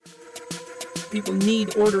People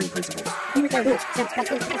need ordering principles.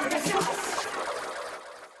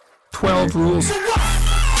 12 rules.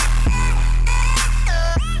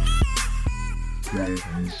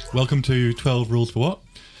 Welcome to 12 Rules for What?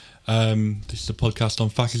 This is a podcast on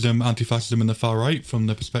fascism, anti-fascism and the far right from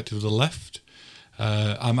the perspective of the left.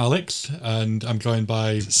 I'm Alex and I'm joined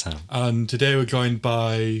by Sam. And today we're joined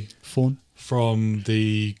by Fawn from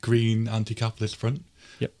the Green Anti-Capitalist Front.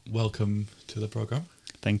 Yep. Welcome to the programme.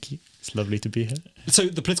 Thank you. It's lovely to be here. So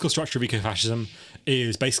the political structure of ecofascism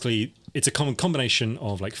is basically, it's a common combination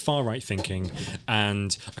of like far right thinking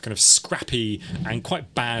and a kind of scrappy and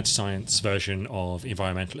quite bad science version of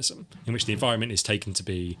environmentalism, in which the environment is taken to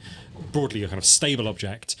be broadly a kind of stable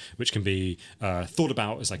object, which can be thought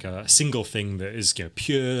about as like a single thing that is, you know,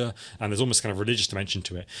 pure, and there's almost kind of religious dimension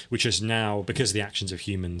to it, which is now, because of the actions of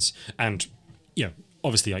humans and, you know,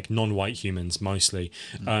 obviously like non-white humans mostly,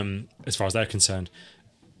 as far as they're concerned,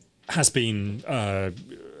 has been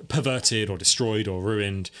perverted or destroyed or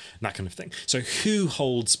ruined, and that kind of thing. So who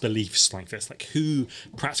holds beliefs like this? Like, who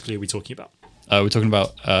practically are we talking about? We're talking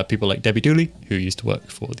about people like Debbie Dooley, who used to work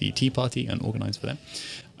for the Tea Party and organise for them.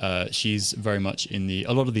 She's very much in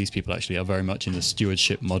a lot of these people actually are very much in the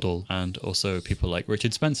stewardship model, and also people like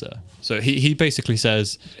Richard Spencer. So he basically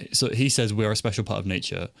says, we are a special part of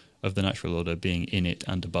nature, of the natural order, being in it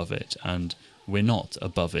and above it, and we're not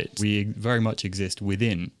above it. We very much exist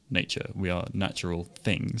within nature. We are natural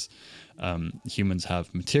things. Humans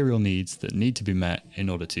have material needs that need to be met in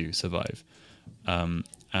order to survive.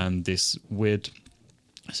 And this weird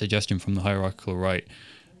suggestion from the hierarchical right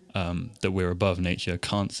that we're above nature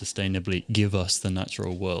can't sustainably give us the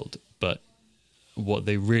natural world. But what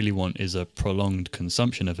they really want is a prolonged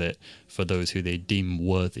consumption of it for those who they deem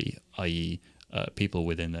worthy, i.e. People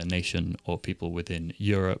within their nation or people within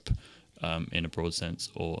Europe, in a broad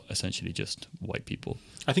sense, or essentially just white people.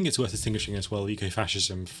 I think it's worth distinguishing as well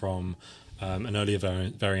ecofascism from an earlier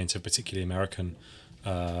variant of particularly American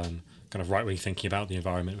kind of right-wing thinking about the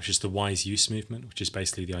environment, which is the wise use movement, which is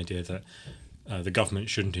basically the idea that the government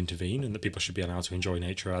shouldn't intervene and that people should be allowed to enjoy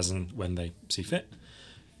nature as and when they see fit.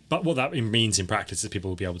 But what that means in practice is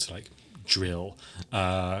people will be able to like drill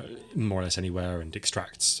more or less anywhere and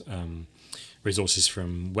extract resources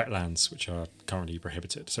from wetlands, which are currently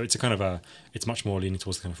prohibited. So it's a kind of it's much more leaning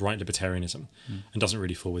towards the kind of right libertarianism and doesn't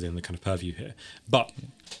really fall within the kind of purview here. But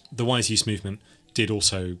the wise use movement did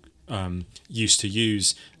also used to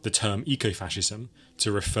use the term ecofascism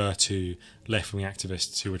to refer to left-wing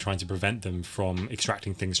activists who were trying to prevent them from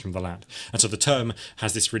extracting things from the land. And so the term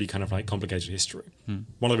has this really kind of like complicated history.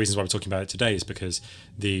 One of the reasons why we're talking about it today is because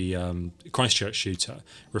the Christchurch shooter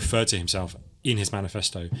referred to himself in his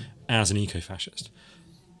manifesto as an eco-fascist.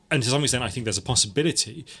 And to some extent, I think there's a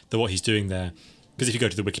possibility that what he's doing there, because if you go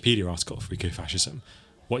to the Wikipedia article for eco-fascism,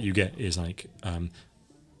 what you get is like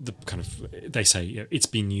the kind of, they say, you know, it's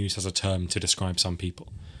been used as a term to describe some people.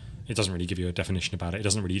 It doesn't really give you a definition about it. It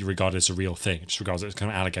doesn't really regard it as a real thing. It just regards it as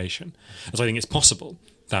kind of allegation. And so I think it's possible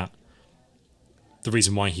that the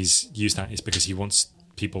reason why he's used that is because he wants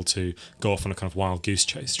people to go off on a kind of wild goose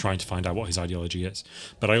chase trying to find out what his ideology is.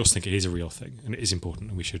 But I also think it is a real thing and it is important,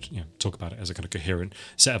 and we should, you know, talk about it as a kind of coherent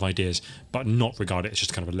set of ideas, but not regard it as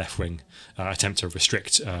just kind of a left-wing attempt to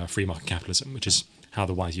restrict free market capitalism, which is how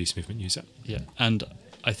the wise use movement use it. Yeah, and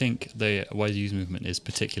I think the wise use movement is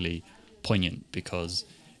particularly poignant because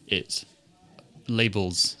it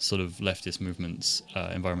labels sort of leftist movements,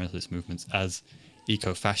 environmentalist movements as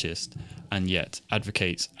eco-fascist, and yet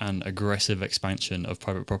advocates an aggressive expansion of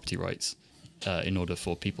private property rights in order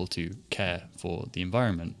for people to care for the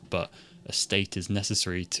environment. But a state is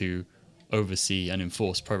necessary to oversee and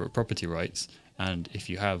enforce private property rights, and if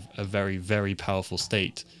you have a very, very powerful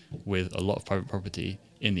state with a lot of private property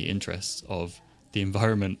in the interests of the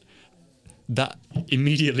environment, that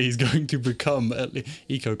immediately is going to become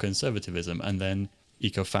eco-conservatism and then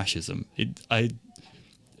eco-fascism.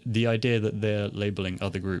 The idea that they're labeling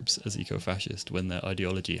other groups as eco-fascist when their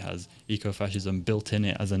ideology has eco-fascism built in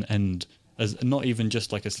it as an end, as not even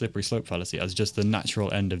just like a slippery slope fallacy, as just the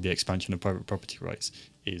natural end of the expansion of private property rights,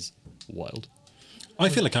 is wild. I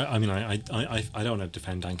feel like I don't want to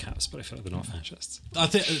defend ANCAPs, but I feel like they're not fascists. I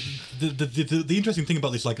think the interesting thing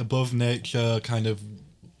about this, like, above nature kind of,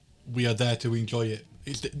 we are there to enjoy it.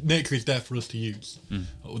 Nature is there for us to use,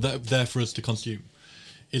 there for us to consume.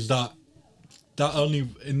 Is that only,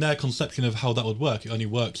 in their conception of how that would work, it only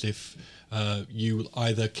works if you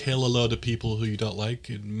either kill a load of people who you don't like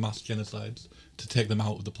in mass genocides to take them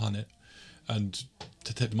out of the planet and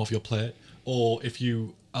to take them off your plate, or if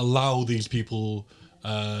you allow these people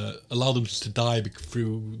allow them just to die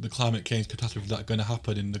through the climate change catastrophes that are going to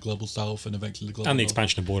happen in the global south and eventually the global And the north.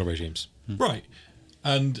 expansion of border regimes. Right.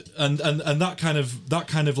 And that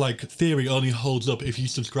kind of like theory only holds up if you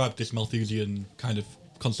subscribe to this Malthusian kind of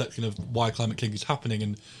conception of why climate change is happening,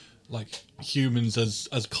 and like humans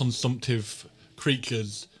as consumptive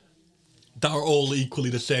creatures that are all equally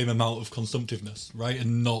the same amount of consumptiveness, right?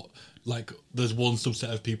 And not like there's one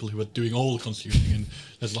subset of people who are doing all the consuming and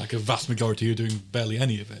there's like a vast majority who are doing barely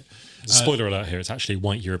any of it. Spoiler alert here, it's actually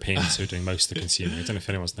white Europeans who are doing most of the consuming. I don't know if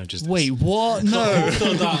anyone's noticed this. Wait, what? No.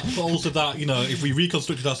 But also that, you know, if we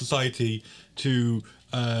reconstructed our society to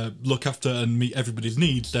look after and meet everybody's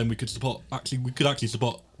needs, then we could actually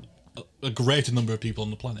support a greater number of people on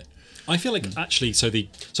the planet. I feel like actually, so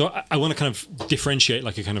I want to kind of differentiate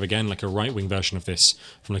like a kind of, again, like a right-wing version of this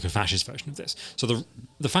from like a fascist version of this. So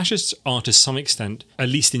the fascists are to some extent, at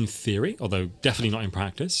least in theory, although definitely not in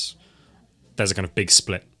practice, there's a kind of big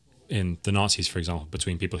split in the Nazis, for example,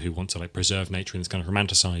 between people who want to like preserve nature in this kind of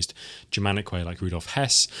romanticized Germanic way, like Rudolf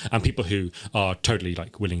Hess, and people who are totally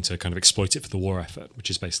like willing to kind of exploit it for the war effort, which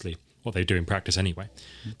is basically what they do in practice anyway.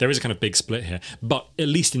 There is a kind of big split here, but at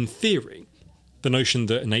least in theory, the notion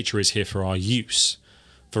that nature is here for our use,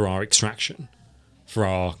 for our extraction, for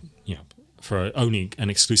our, you know, for only and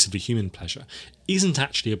exclusively human pleasure, isn't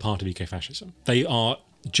actually a part of ecofascism. They are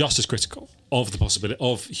just as critical of the possibility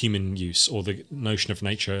of human use or the notion of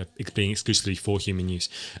nature being exclusively for human use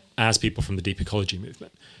as people from the deep ecology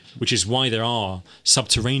movement, which is why there are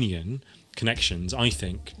subterranean connections, I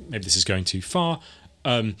think, maybe this is going too far,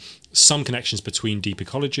 some connections between deep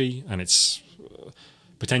ecology and its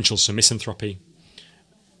potentials for misanthropy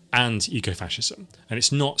and ecofascism. And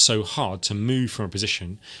it's not so hard to move from a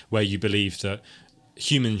position where you believe that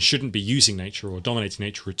humans shouldn't be using nature or dominating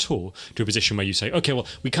nature at all to a position where you say, okay, well,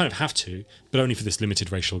 we kind of have to, but only for this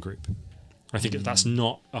limited racial group. I think that's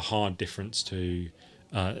not a hard difference to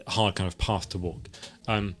a hard kind of path to walk.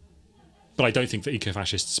 But I don't think that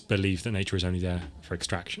ecofascists believe that nature is only there for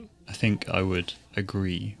extraction. I think I would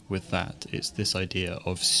agree with that. It's this idea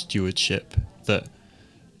of stewardship, that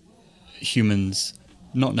humans,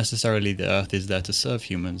 not necessarily the earth is there to serve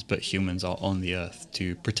humans, but humans are on the earth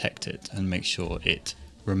to protect it and make sure it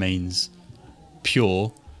remains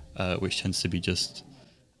pure, which tends to be just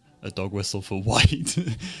a dog whistle for white,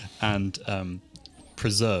 and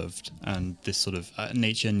preserved. And this sort of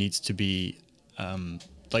nature needs to be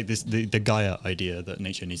like this, the Gaia idea that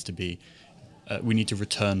nature needs to be, we need to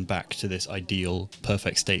return back to this ideal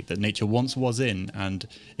perfect state that nature once was in, and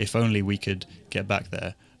if only we could get back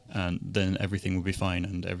there, and then everything would be fine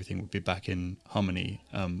and everything would be back in harmony,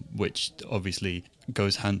 which obviously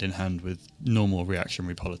goes hand in hand with normal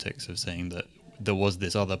reactionary politics of saying that there was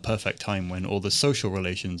this other perfect time when all the social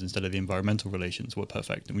relations instead of the environmental relations were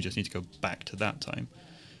perfect, and we just need to go back to that time.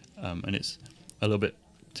 And it's a little bit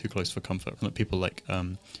too close for comfort. People like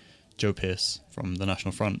Joe Pearce from the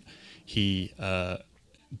National Front, he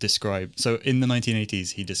described, so in the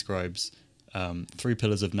 1980s he describes three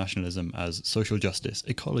pillars of nationalism as social justice,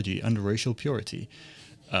 ecology, and racial purity.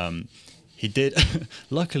 He did,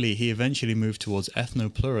 luckily, he eventually moved towards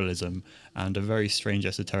ethno-pluralism and a very strange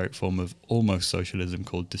esoteric form of almost socialism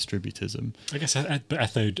called distributism. I guess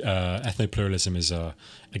ethno-pluralism is,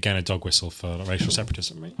 again, a dog whistle for racial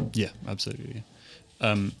separatism, right? Yeah, absolutely.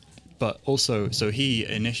 But also, so he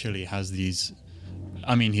initially has these,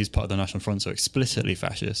 I mean, he's part of the National Front, so explicitly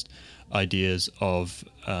fascist ideas of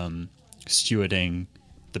stewarding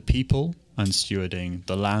the people and stewarding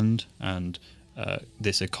the land and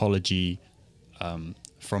this ecology,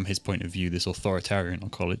 from his point of view, this authoritarian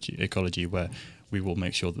ecology where we will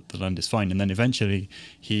make sure that the land is fine. And then eventually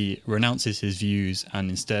he renounces his views and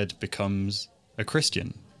instead becomes a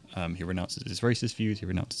Christian. He renounces his racist views, he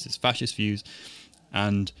renounces his fascist views.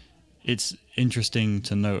 And it's interesting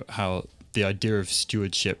to note how the idea of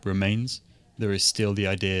stewardship remains. There is still the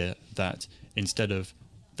idea that instead of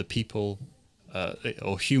the people,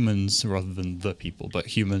 or humans rather than the people, but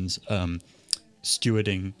humans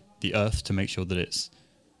stewarding the earth to make sure that it's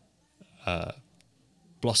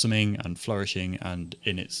blossoming and flourishing and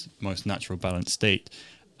in its most natural balanced state,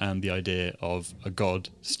 and the idea of a god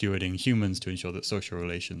stewarding humans to ensure that social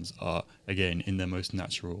relations are, again, in their most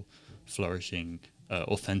natural, flourishing,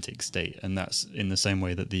 authentic state. And that's in the same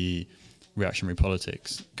way that the reactionary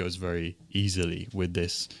politics goes very easily with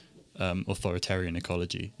this authoritarian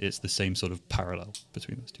ecology. It's the same sort of parallel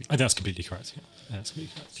between those two. I think that's completely correct. Yeah. That's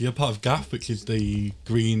completely correct. So you're part of GAF, which is the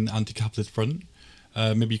Green Anti-Capitalist Front.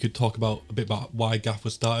 Maybe you could talk a bit about why GAF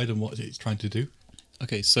was started and what it's trying to do.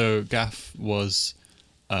 Okay, so GAF was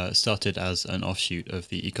started as an offshoot of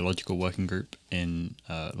the Ecological Working Group in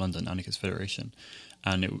London Anarchist Federation,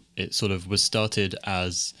 and it sort of was started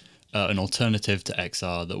as an alternative to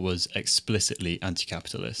XR that was explicitly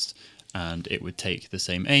anti-capitalist, and it would take the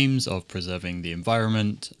same aims of preserving the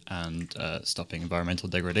environment and stopping environmental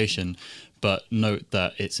degradation, but note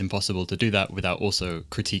that it's impossible to do that without also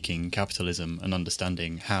critiquing capitalism and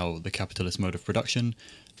understanding how the capitalist mode of production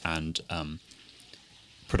and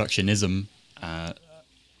productionism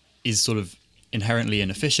is sort of inherently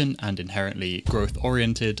inefficient and inherently growth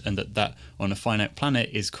oriented, and that on a finite planet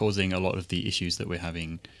is causing a lot of the issues that we're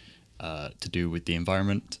having to do with the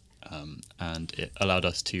environment, and it allowed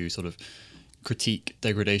us to sort of critique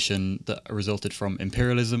degradation that resulted from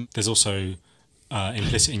imperialism. There's also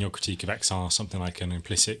implicit in your critique of XR something like an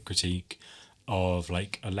implicit critique of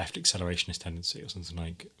like a left accelerationist tendency, or something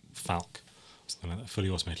like FALC, something like that, fully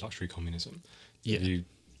automated luxury communism. Yeah.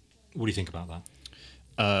 What do you think about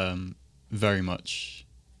that? Very much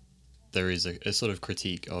there is a sort of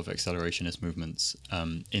critique of accelerationist movements,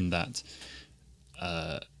 in that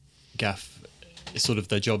GAF, sort of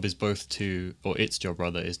their job is both to, or its job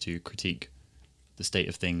rather, is to critique the state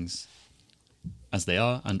of things as they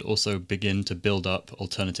are, and also begin to build up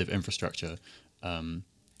alternative infrastructure to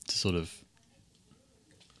sort of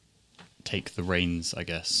take the reins, I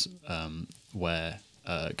guess, where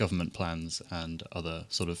government plans and other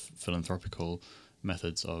sort of philanthropical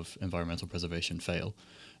methods of environmental preservation fail.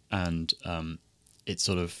 And it's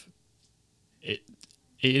sort of it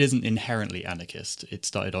isn't inherently anarchist. It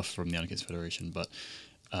started off from the Anarchist Federation, but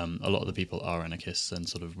a lot of the people are anarchists and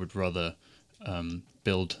sort of would rather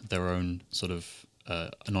build their own sort of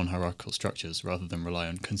non-hierarchical structures rather than rely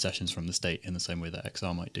on concessions from the state in the same way that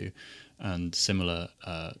XR might do. And similar,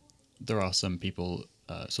 there are some people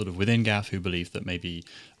sort of within GAF who believe that maybe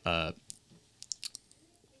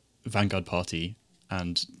Vanguard Party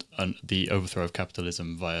and the overthrow of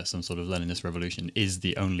capitalism via some sort of Leninist revolution is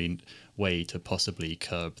the only way to possibly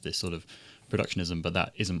curb this sort of productionism, but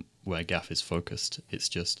that isn't where GAF is focused. It's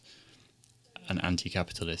just an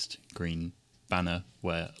anti-capitalist green banner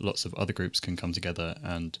where lots of other groups can come together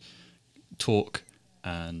and talk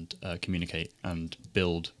and communicate and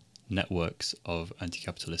build networks of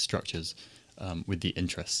anti-capitalist structures with the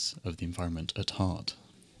interests of the environment at heart.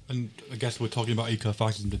 And I guess we're talking about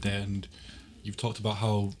eco-fascism today, and you've talked about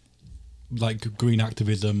how like green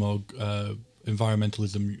activism or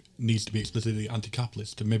environmentalism needs to be explicitly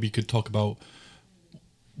anti-capitalist. And maybe you could talk about,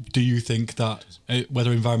 do you think that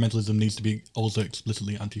whether environmentalism needs to be also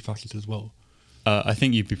explicitly anti-fascist as well? I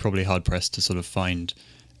think you'd be probably hard-pressed to sort of find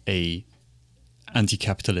a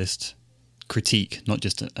anti-capitalist critique, not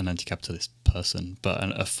just an anti-capitalist person, but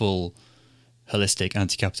a full holistic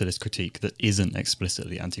anti-capitalist critique that isn't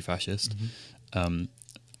explicitly anti-fascist. Mm-hmm.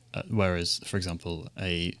 Whereas, for example,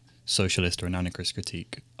 a socialist or an anarchist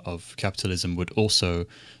critique of capitalism would also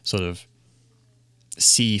sort of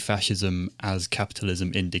see fascism as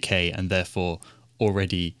capitalism in decay and therefore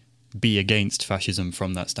already be against fascism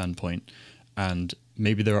from that standpoint. And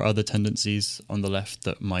maybe there are other tendencies on the left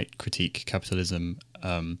that might critique capitalism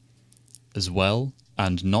as well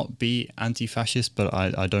and not be anti-fascist, but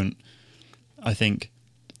I think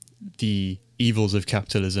the evils of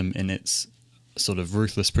capitalism in its sort of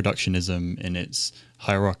ruthless productionism, in its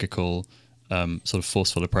hierarchical sort of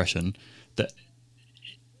forceful oppression, that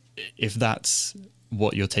if that's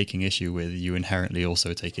what you're taking issue with, you inherently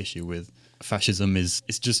also take issue with fascism. It's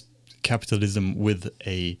just capitalism with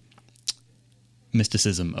a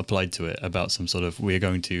mysticism applied to it about some sort of, we're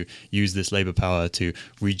going to use this labor power to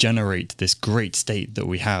regenerate this great state that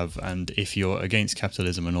we have, and if you're against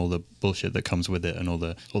capitalism and all the bullshit that comes with it and all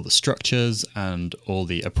the structures and all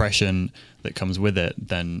the oppression that comes with it,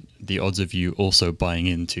 then the odds of you also buying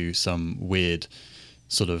into some weird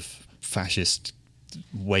sort of fascist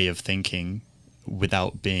way of thinking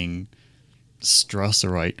without being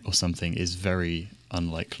Strasserite or something is very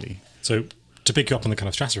unlikely. So to pick you up on the kind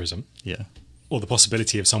of Strasserism, yeah, or the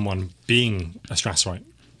possibility of someone being a Strasserite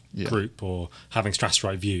group or having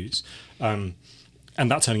Strasserite views, and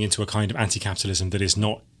that turning into a kind of anti-capitalism that is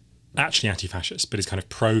not actually anti-fascist, but is kind of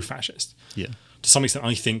pro-fascist. Yeah. To some extent,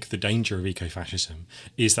 I think the danger of eco-fascism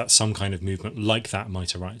is that some kind of movement like that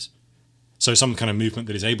might arise. So some kind of movement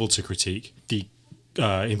that is able to critique the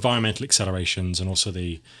environmental accelerations and also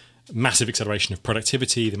the massive acceleration of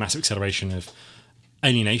productivity, the massive acceleration of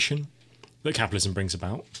alienation that capitalism brings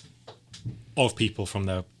about of people from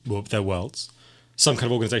their worlds. Some kind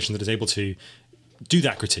of organisation that is able to do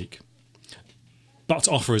that critique, but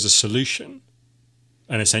to offer as a solution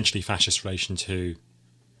an essentially fascist relation to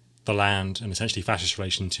the land, an essentially fascist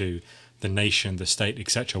relation to the nation, the state,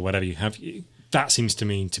 etc., whatever you have you. That seems to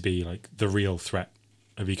me to be like the real threat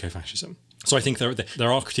of eco-fascism. So I think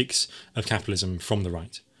there are critiques of capitalism from the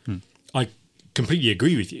right. I completely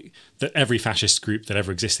agree with you that every fascist group that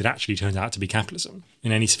ever existed actually turned out to be capitalism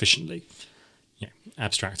in any sufficiently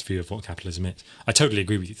abstract view of what capitalism is. I totally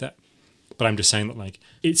agree with you there. But I'm just saying that, like,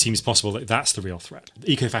 it seems possible that that's the real threat.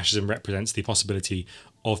 Ecofascism represents the possibility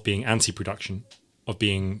of being anti-production, of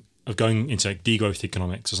going into like degrowth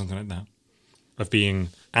economics or something like that, of being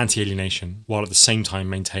anti-alienation, while at the same time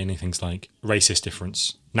maintaining things like racist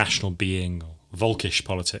difference, national being, or Volkish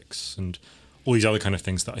politics, and all these other kind of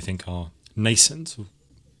things that I think are nascent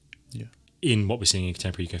in what we're seeing in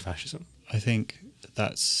contemporary ecofascism. I think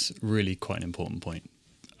that's really quite an important point.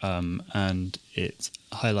 And it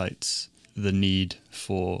highlights the need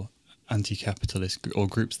for anti-capitalist or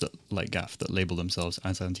groups that like GAF that label themselves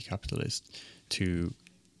as anti-capitalist to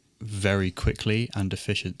very quickly and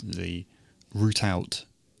efficiently root out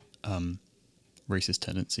racist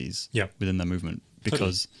tendencies within their movement.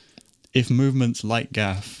 Because if movements like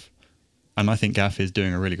GAF, and I think GAF is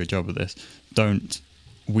doing a really good job of this, don't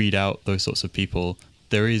weed out those sorts of people,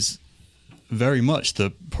 there is very much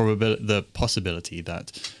the possibility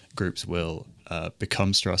that groups will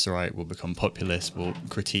become Strasserite, will become populist, will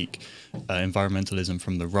critique environmentalism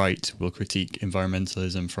from the right, will critique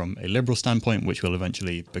environmentalism from a liberal standpoint, which will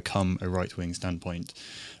eventually become a right-wing standpoint.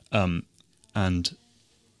 And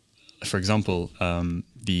for example,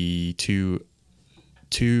 the two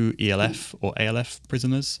ELF or ALF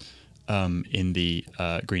prisoners in the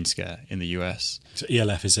Green Scare in the US. So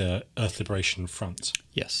ELF is a Earth Liberation Front.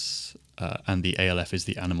 Yes, and the ALF is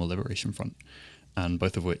the Animal Liberation Front, and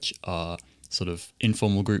both of which are sort of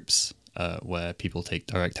informal groups where people take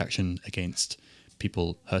direct action against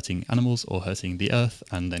people hurting animals or hurting the earth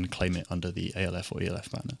and then claim it under the ALF or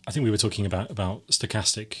ELF banner. I think we were talking about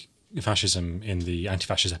stochastic fascism in the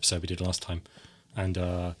anti-fascist episode we did last time.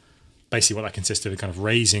 And basically what that consisted of kind of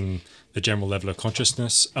raising the general level of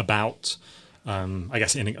consciousness about, I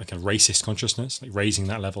guess, in a kind of racist consciousness, like raising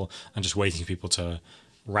that level and just waiting for people to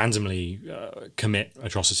randomly commit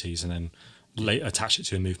atrocities and then attach it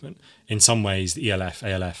to a movement. In some ways, the ELF,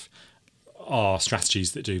 ALF are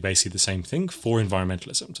strategies that do basically the same thing for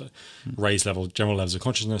environmentalism, to raise general levels of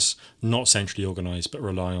consciousness, not centrally organised, but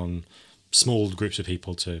rely on small groups of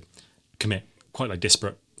people to commit quite like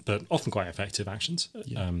disparate but often quite effective actions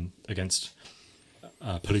against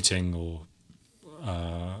polluting or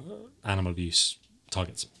animal abuse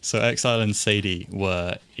targets. So Exile and Sadie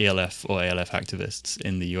were ELF or ALF activists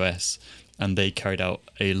in the US, and they carried out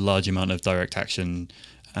a large amount of direct action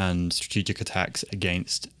and strategic attacks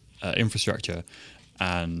against infrastructure,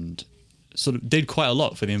 and sort of did quite a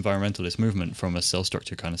lot for the environmentalist movement from a cell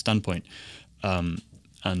structure kind of standpoint,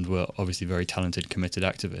 and were obviously very talented, committed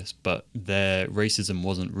activists. But their racism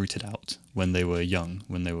wasn't rooted out when they were young,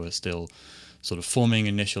 when they were still sort of forming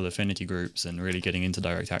initial affinity groups and really getting into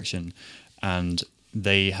direct action. And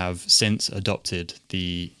they have since adopted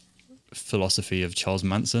the philosophy of Charles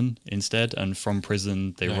Manson instead, and from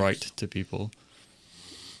prison they write to people.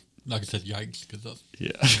 Like I said, yikes, because that's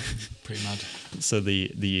pretty mad. So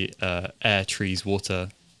the air, trees, water,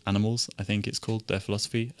 animals, I think it's called, their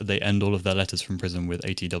philosophy, they end all of their letters from prison with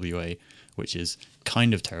ATWA, which is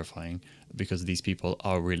kind of terrifying because these people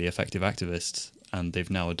are really effective activists and they've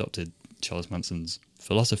now adopted Charles Manson's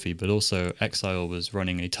philosophy. But also Exile was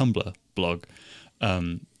running a Tumblr blog,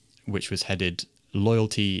 which was headed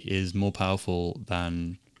 "Loyalty is more powerful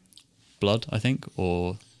than blood," I think,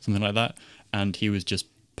 or something like that. And he was just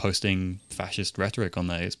posting fascist rhetoric on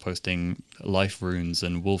there. He was posting life runes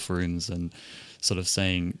and wolf runes and sort of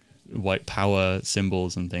saying white power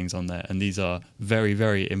symbols and things on there. And these are very,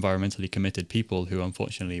 very environmentally committed people who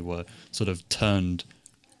unfortunately were sort of turned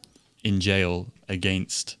in jail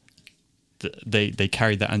against... They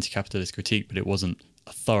carried that anti-capitalist critique, but it wasn't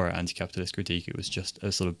a thorough anti-capitalist critique. It was just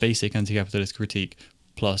a sort of basic anti-capitalist critique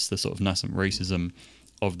plus the sort of nascent racism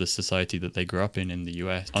of the society that they grew up in the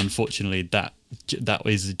US. Unfortunately, that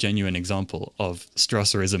is a genuine example of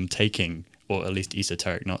Strasserism taking, or at least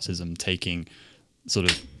esoteric Nazism taking, sort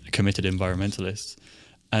of committed environmentalists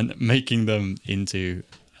and making them into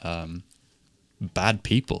bad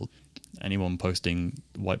people. Anyone posting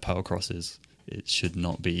white power crosses, it should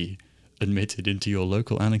not be admitted into your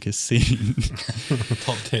local anarchist scene.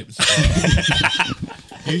 Top tips.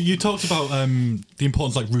 You talked about the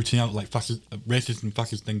importance like rooting out like racist and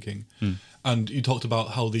fascist thinking, and you talked about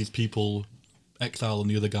how these people, Exile and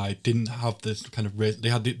the other guy, didn't have this kind of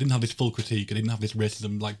didn't have this full critique. They didn't have this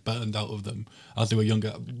racism like burned out of them as they were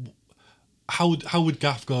younger. How would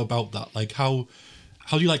GAF go about that? Like how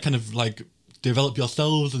do you like kind of like develop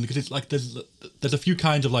yourselves? And because it's like there's a few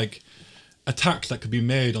kinds of like attacks that could be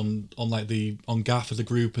made on GAF as a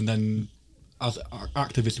group, and then as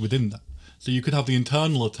activists within that. So you could have the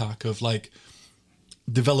internal attack of like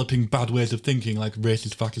developing bad ways of thinking, like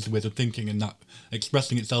racist, fascist ways of thinking, and that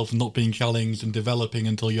expressing itself and not being challenged and developing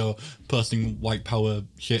until you're posting white power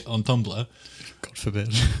shit on Tumblr. God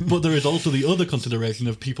forbid. But there is also the other consideration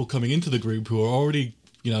of people coming into the group who are already,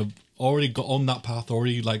 already got on that path,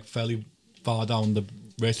 already like fairly far down the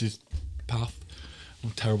racist path.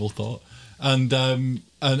 Terrible thought. And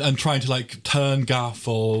trying to like turn GAF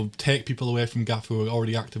or take people away from GAF who are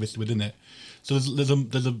already activists within it. So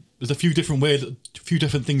there's a few different ways, a few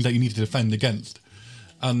different things that you need to defend against.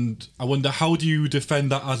 And I wonder, how do you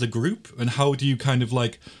defend that as a group, and how do you kind of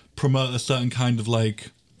like promote a certain kind of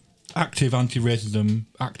like active anti-racism,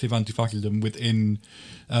 active anti-fascism within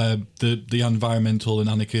the environmental and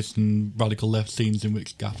anarchist and radical left scenes in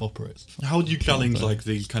which GAF operates? How do you challenge like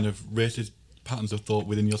these kind of racist patterns of thought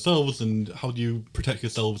within yourselves, and how do you protect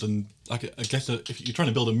yourselves? And like, I guess if you're trying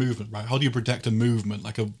to build a movement, right, how do you protect a movement,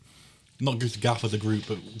 like not just GAF as a group,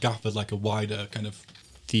 but GAF as like a wider kind of...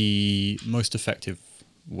 The most effective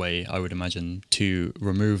way, I would imagine, to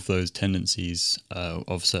remove those tendencies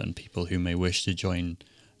of certain people who may wish to join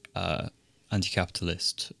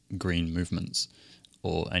anti-capitalist green movements,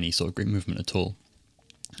 or any sort of green movement at all,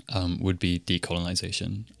 would be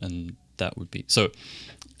decolonization. And that would be... So,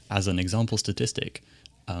 as an example statistic,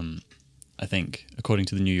 I think, according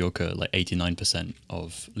to the New Yorker, like 89%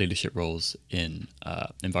 of leadership roles in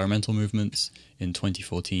environmental movements in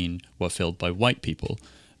 2014 were filled by white people.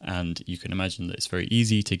 And you can imagine that it's very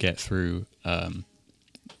easy to get through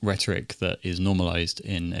rhetoric that is normalized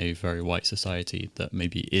in a very white society that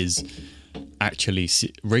maybe is actually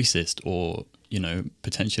racist or,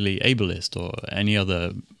 potentially ableist or any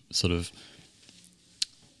other sort of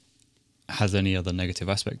has any other negative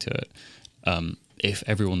aspect to it. If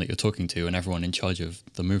everyone that you're talking to and everyone in charge of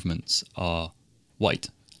the movements are white,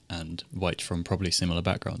 and white from probably similar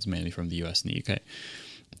backgrounds, mainly from the US and the UK.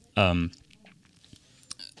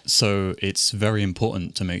 So it's very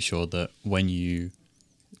important to make sure that when you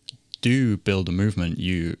do build a movement,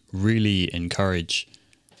 you really encourage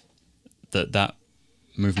that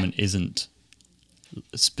movement isn't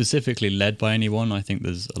specifically led by anyone. I think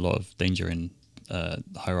there's a lot of danger in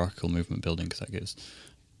hierarchical movement building, because that gives,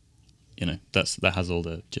 that has all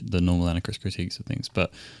the normal anarchist critiques of things.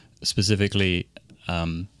 But specifically,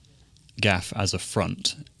 GAF as a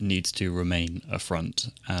front needs to remain a front,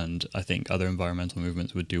 and I think other environmental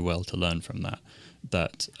movements would do well to learn from that.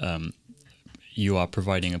 That you are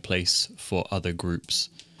providing a place for other groups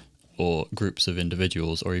or groups of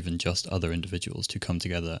individuals, or even just other individuals, to come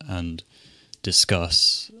together and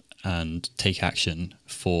discuss and take action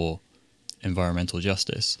for environmental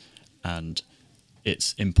justice. And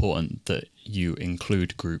it's important that you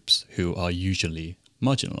include groups who are usually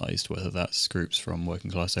marginalized, whether that's groups from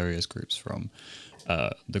working class areas, groups from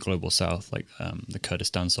the global south, like the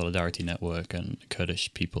Kurdistan Solidarity Network and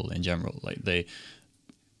Kurdish people in general. Like they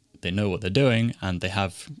know what they're doing, and they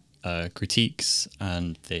have critiques,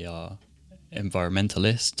 and they are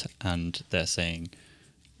environmentalist, and they're saying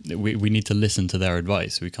we need to listen to their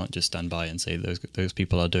advice. We can't just stand by and say those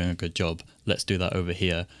people are doing a good job, let's do that over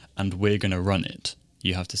here, and we're going to run it.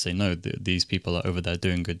 You have to say, no, these people are over there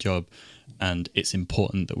doing a good job, and it's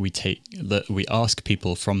important that we ask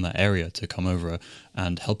people from that area to come over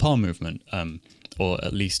and help our movement, or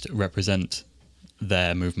at least represent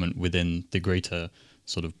their movement within the greater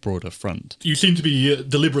sort of broader front. You seem to be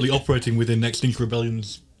deliberately operating within Extinction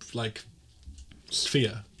Rebellion's like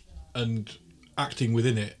sphere and acting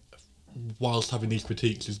within it whilst having these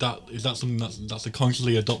critiques. Is that something that's a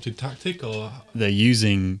consciously adopted tactic, or they're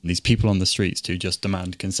using these people on the streets to just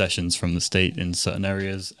demand concessions from the state in certain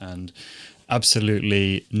areas, and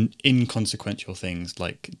absolutely inconsequential things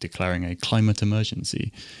like declaring a climate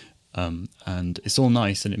emergency? And it's all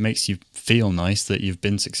nice, and it makes you feel nice that you've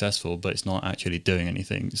been successful, but it's not actually doing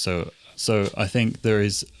anything. So I think there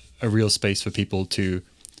is a real space for people to...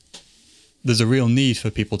 There's a real need for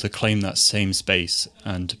people to claim that same space,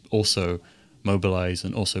 and also mobilize,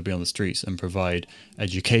 and also be on the streets and provide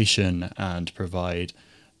education, and provide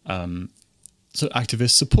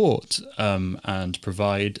activist support, and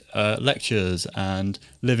provide lectures and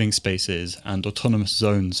living spaces and autonomous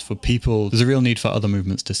zones for people. There's a real need for other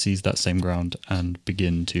movements to seize that same ground and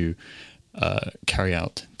begin to carry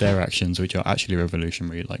out their actions, which are actually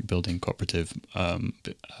revolutionary, like building cooperative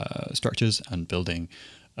structures and building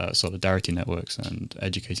solidarity networks and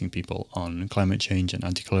educating people on climate change and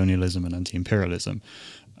anti-colonialism and anti-imperialism,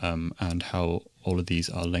 and how all of these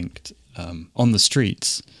are linked on the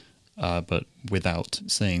streets, but without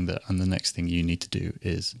saying that, and the next thing you need to do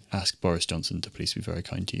is ask Boris Johnson to please be very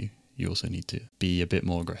kind to you. you also need to be a bit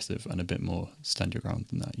more aggressive and a bit more stand your ground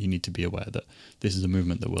than that. You need to be aware that this is a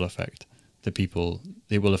movement that will affect the people.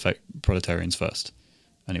 It will affect proletarians first,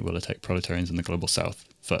 and it will attack proletarians in the global south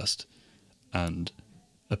first. And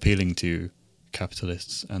appealing to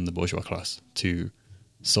capitalists and the bourgeois class to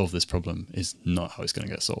solve this problem is not how it's going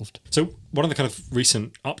to get solved. So one of the kind of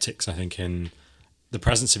recent upticks, I think, in the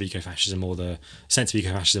presence of ecofascism, or the sense of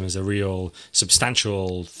ecofascism as a real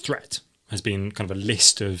substantial threat, has been kind of a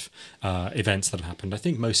list of events that have happened, I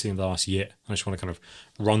think mostly in the last year. I just want to kind of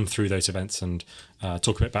run through those events and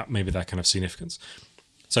talk a bit about maybe their kind of significance.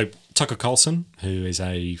 So Tucker Carlson, who is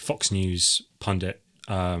a Fox News pundit,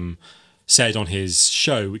 said on his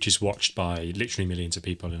show, which is watched by literally millions of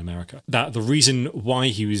people in America, that the reason why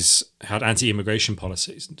he had anti-immigration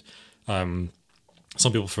policies, and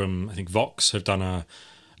some people from, I think, Vox have done a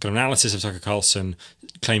kind of analysis of Tucker Carlson,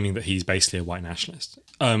 claiming that he's basically a white nationalist.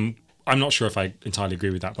 I'm not sure if I entirely agree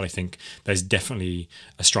with that, but I think there's definitely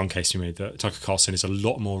a strong case to be made that Tucker Carlson is a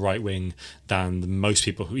lot more right-wing than most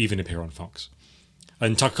people who even appear on Fox.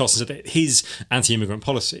 And Tucker Carlson said that his anti-immigrant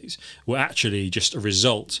policies were actually just a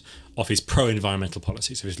result of his pro-environmental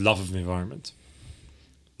policies, of his love of the environment.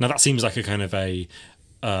 Now that seems like a kind of a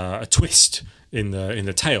twist in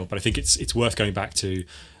the tale, but I think it's worth going back to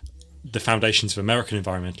the foundations of American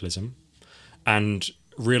environmentalism and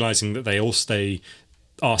realizing that they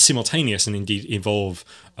are simultaneous and indeed involve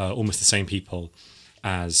almost the same people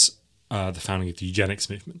as the founding of the eugenics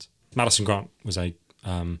movement. Madison Grant was an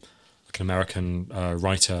American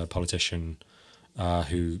writer, politician,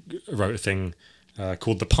 who wrote a thing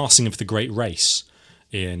called The Passing of the Great Race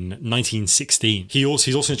in 1916. He's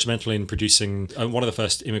also instrumental in producing one of the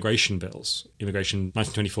first immigration bills, Immigration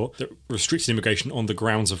 1924, that restricted immigration on the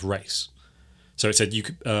grounds of race. So it said you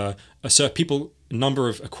could assert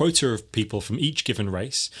a quota of people from each given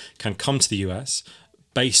race can come to the US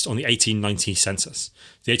based on the 1890 census.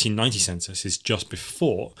 The 1890 census is just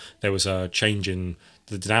before there was a change in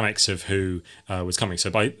the dynamics of who was coming.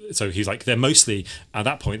 So he's like, they're mostly, at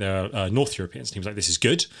that point, they're North Europeans. And he was like, this is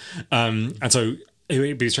good. And so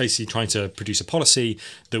he was basically trying to produce a policy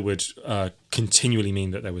that would continually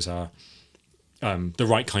mean that there was the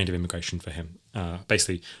right kind of immigration for him,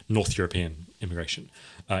 basically North European immigration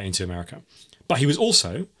into America. But he was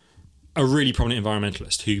also a really prominent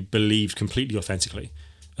environmentalist who believed completely authentically,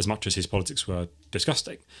 as much as his politics were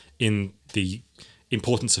disgusting, in the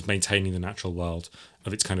importance of maintaining the natural world,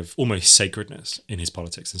 of its kind of almost sacredness in his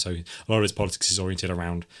politics. And so a lot of his politics is oriented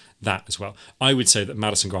around that as well. I would say that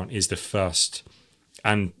Madison Grant is the first,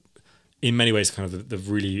 and in many ways kind of the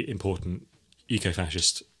really important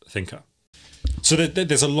eco-fascist thinker. So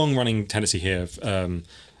there's a long-running tendency here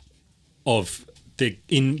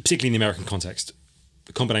particularly in the American context,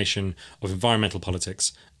 the combination of environmental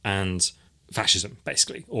politics and fascism,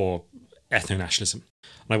 basically, or ethno-nationalism.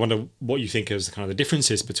 And I wonder what you think is kind of the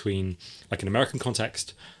differences between, like, an American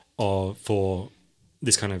context for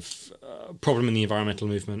this kind of problem in the environmental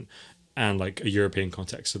movement and, like, a European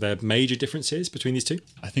context. So there are major differences between these two?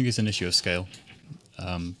 I think it's an issue of scale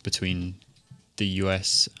between the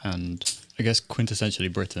US and, I guess,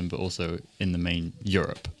 quintessentially Britain, but also in the main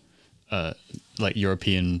Europe. Like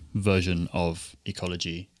European version of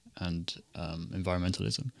ecology and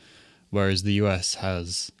environmentalism, whereas the US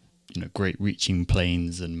has, great reaching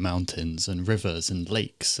plains and mountains and rivers and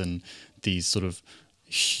lakes and these sort of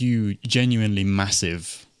huge, genuinely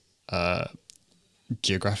massive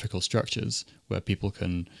geographical structures where people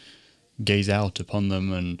can gaze out upon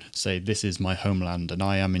them and say, this is my homeland and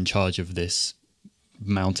I am in charge of this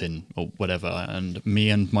mountain or whatever, and me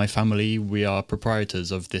and my family, we are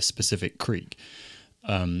proprietors of this specific creek.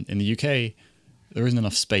 In the UK, there isn't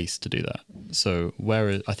enough space to do that. So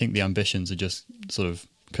whereas I think the ambitions are just sort of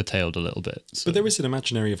curtailed a little bit. So. But there is an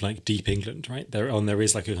imaginary of, like, deep England, right? There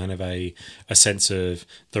is like a kind of a sense of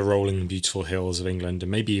the rolling and beautiful hills of England,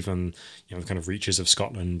 and maybe even the kind of reaches of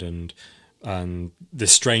Scotland and the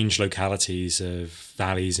strange localities of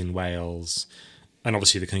valleys in Wales, and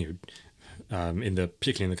obviously the kind of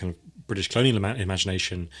particularly in the kind of British colonial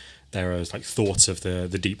imagination, there are, like, thoughts of the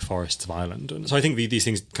deep forests of Ireland. And so I think these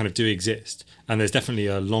things kind of do exist. And there's definitely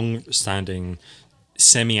a long-standing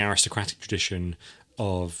semi-aristocratic tradition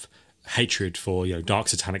of hatred for, dark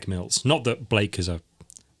satanic mills. Not that Blake is a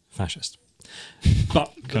fascist.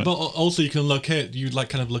 But also you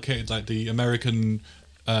located like the American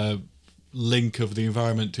link of the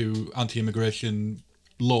environment to anti-immigration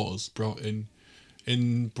laws brought in.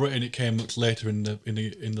 In Britain, it came much later in the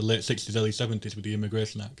late 60s, early 70s with the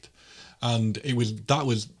Immigration Act, and that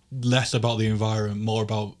was less about the environment, more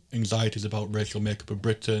about anxieties about racial makeup of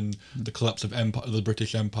Britain, the collapse of the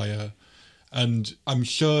British Empire, And I'm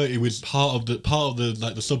sure it was part of the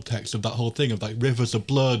like the subtext of that whole thing of like rivers of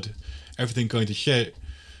blood, everything going to shit,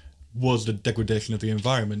 was the degradation of the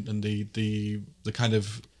environment and the kind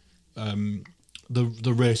of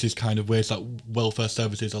the racist kind of ways that welfare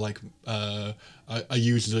services are like are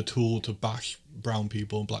used as a tool to bash brown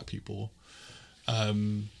people and black people.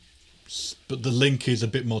 But the link is a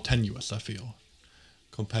bit more tenuous, I feel,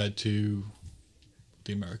 compared to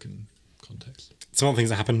the American context. Some of the things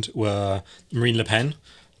that happened were Marine Le Pen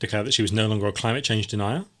declared that she was no longer a climate change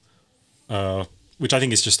denier, which I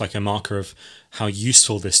think is just like a marker of how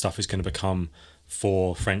useful this stuff is going to become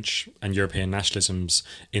for French and European nationalisms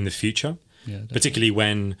in the future, particularly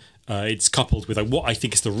when it's coupled with like, what I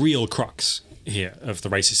think is the real crux here of the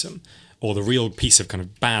racism, or the real piece of kind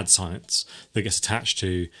of bad science that gets attached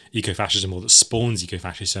to ecofascism or that spawns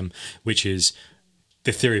ecofascism, which is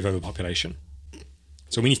the theory of overpopulation.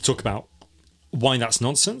 So we need to talk about why that's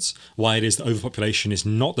nonsense, why it is that overpopulation is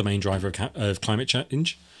not the main driver of climate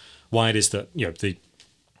change, why it is that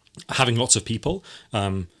having lots of people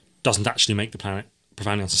doesn't actually make the planet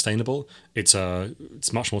profoundly unsustainable. It's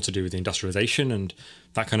much more to do with the industrialization and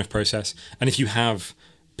that kind of process. And if you have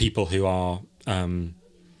people who are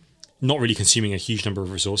not really consuming a huge number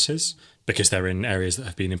of resources because they're in areas that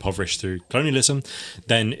have been impoverished through colonialism,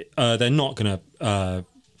 then they're not going to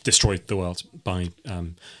destroy the world by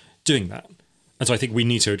doing that. And so I think we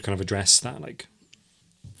need to kind of address that, like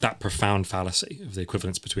that profound fallacy of the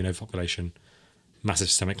equivalence between overpopulation, massive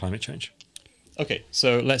systemic climate change. Okay,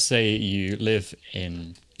 so let's say you live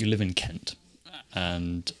in Kent,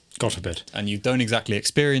 and God forbid, and you don't exactly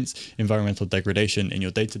experience environmental degradation in your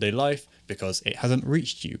day-to-day life because it hasn't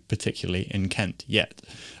reached you, particularly in Kent yet.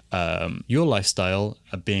 Your lifestyle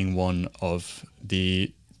being one of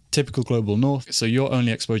the typical global north, so your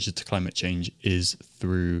only exposure to climate change is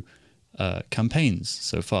through campaigns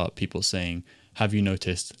so far. People saying, have you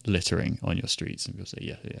noticed littering on your streets? And people say,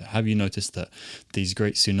 yeah. Have you noticed that these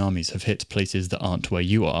great tsunamis have hit places that aren't where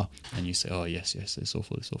you are? And you say, oh, yes, it's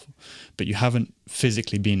awful. But you haven't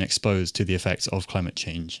physically been exposed to the effects of climate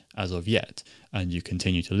change as of yet. And you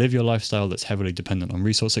continue to live your lifestyle that's heavily dependent on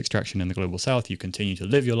resource extraction in the global south. You continue to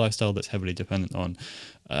live your lifestyle that's heavily dependent on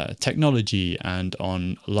technology and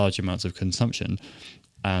on large amounts of consumption.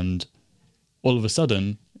 And all of a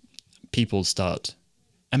sudden, people start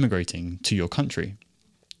emigrating to your country,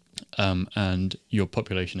 and your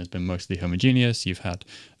population has been mostly homogeneous. You've had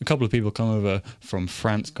a couple of people come over from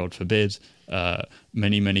France, God forbid,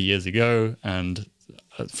 many years ago, and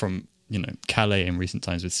from Calais in recent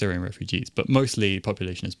times with Syrian refugees, but mostly the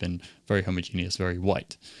population has been very homogeneous, very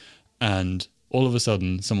white. And all of a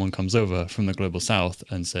sudden someone comes over from the global south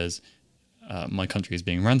and says, my country is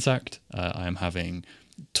being ransacked, I am having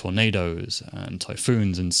tornadoes and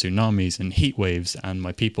typhoons and tsunamis and heat waves, and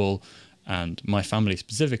my people and my family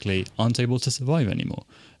specifically aren't able to survive anymore,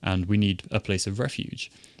 and we need a place of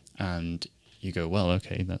refuge. And you go, well,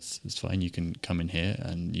 okay, that's fine, you can come in here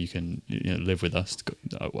and you can live with us,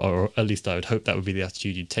 or at least I would hope that would be the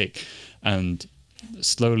attitude you'd take. And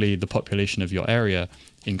slowly the population of your area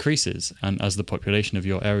increases, and as the population of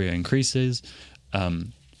your area increases,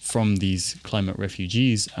 from these climate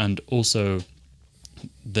refugees, and also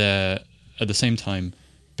there at the same time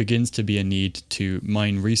begins to be a need to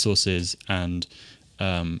mine resources and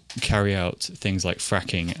carry out things like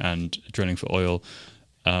fracking and drilling for oil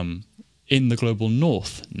in the global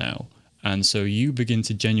north now. And so you begin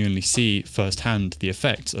to genuinely see firsthand the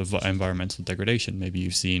effects of environmental degradation. Maybe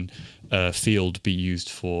you've seen a field be used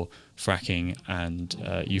for fracking, and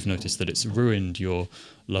you've noticed that it's ruined your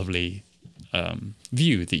lovely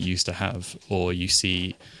view that you used to have, or you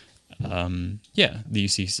see a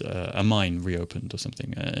mine reopened or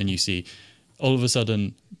something, and you see all of a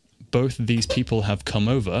sudden both these people have come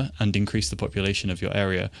over and increased the population of your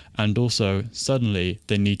area, and also suddenly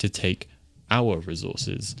they need to take our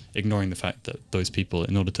resources, ignoring the fact that those people,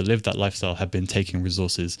 in order to live that lifestyle, have been taking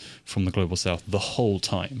resources from the global south the whole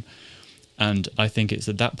time. And I think it's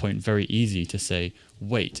at that point very easy to say,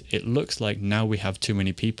 wait, it looks like now we have too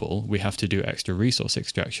many people, we have to do extra resource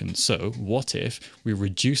extraction. So what if we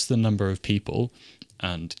reduce the number of people,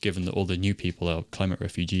 and given that all the new people are climate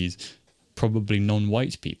refugees, probably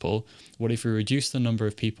non-white people, what if we reduce the number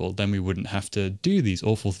of people, then we wouldn't have to do these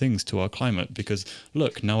awful things to our climate, because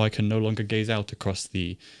look, now I can no longer gaze out across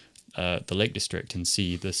the Lake District and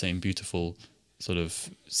see the same beautiful sort of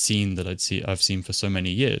scene that I've seen for so many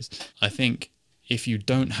years. I think if you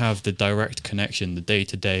don't have the direct connection, the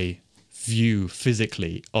day-to-day view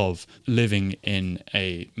physically of living in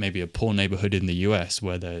maybe a poor neighborhood in the US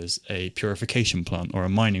where there's a purification plant or a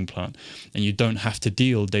mining plant, and you don't have to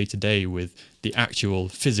deal day to day with the actual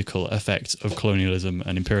physical effects of colonialism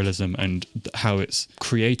and imperialism and how it's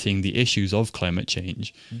creating the issues of climate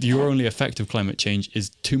change. Your only effect of climate change is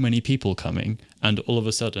too many people coming, and all of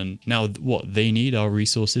a sudden now what they need are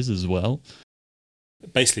resources as well.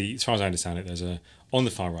 Basically, as far as I understand it, on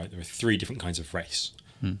the far right there are three different kinds of race.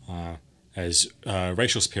 There's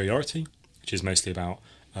racial superiority, which is mostly about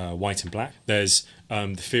white and black. There's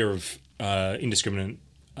the fear of indiscriminate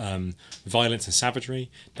violence and savagery.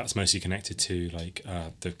 That's mostly connected to like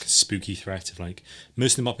the spooky threat of like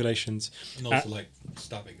Muslim populations, and also like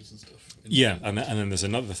stabbings and stuff. Yeah, and then there's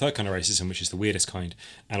the third kind of racism, which is the weirdest kind,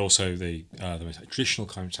 and also the most like, traditional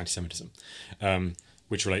kind, which is anti-Semitism,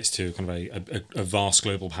 which relates to kind of a vast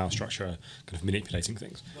global power structure kind of manipulating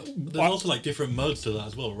things. There's also like different modes to that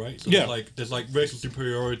as well, right? So Yeah. there's like racial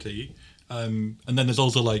superiority, and then there's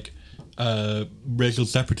also like racial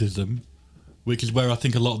separatism, which is where I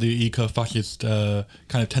think a lot of the eco-fascist kind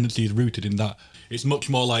of tendency is rooted in that. It's much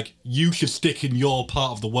more like you should stick in your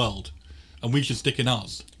part of the world, and we should stick in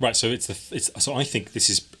ours. Right, so so I think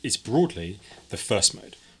it's broadly the first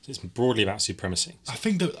mode. So it's broadly about supremacy. I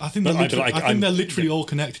think But they're literally all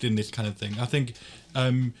connected in this kind of thing. I think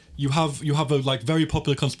you have a like very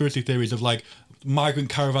popular conspiracy theories of like migrant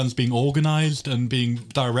caravans being organised and being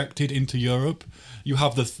directed into Europe. You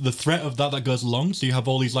have the threat of that goes along. So you have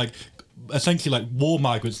all these like essentially like war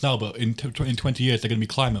migrants now, but in 20 years they're going to be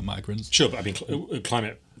climate migrants. Sure, but I mean,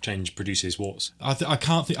 climate change produces wars. I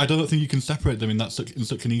don't think you can separate them in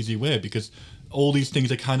such an easy way, because all these things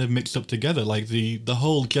are kind of mixed up together. Like the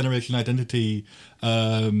whole generation identity,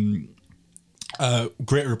 great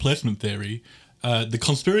replacement theory. The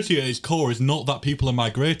conspiracy at its core is not that people are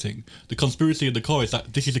migrating. The conspiracy at the core is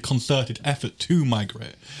that this is a concerted effort to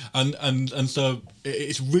migrate, and so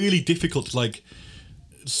it's really difficult to like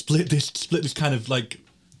split this kind of like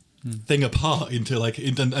thing apart into like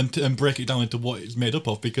and break it down into what it's made up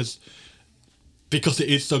of, because it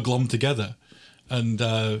is so glommed together. And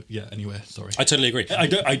anyway, sorry. I totally agree. I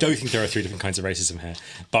don't think there are three different kinds of racism here,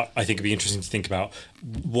 but I think it'd be interesting to think about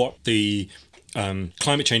what the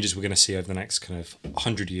climate changes we're going to see over the next kind of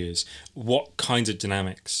 100 years, what kinds of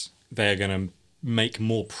dynamics they're going to make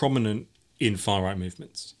more prominent in far-right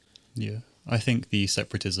movements. Yeah, I think the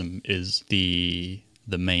separatism is the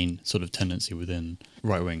main sort of tendency within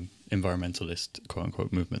right-wing environmentalist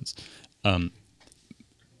quote-unquote movements.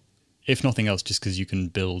 If nothing else, just because you can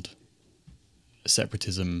build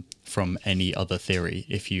separatism from any other theory.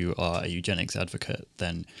 If you are a eugenics advocate,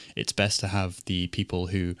 then it's best to have the people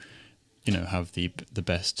who, have the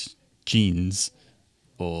best genes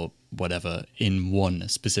or whatever in one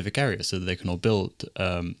specific area, so that they can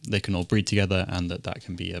all breed together, and that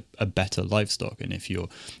can be a better livestock. And if you're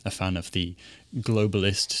a fan of the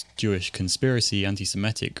globalist Jewish conspiracy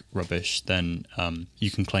anti-Semitic rubbish, then you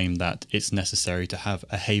can claim that it's necessary to have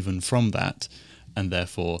a haven from that, and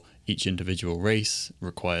therefore each individual race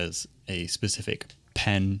requires a specific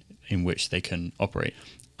pen in which they can operate.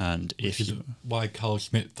 And which is why Carl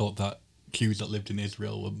Schmitt thought that Jews that lived in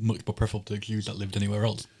Israel were much more preferable to Jews that lived anywhere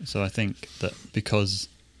else. So I think that because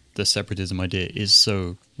the separatism idea is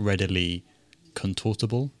so readily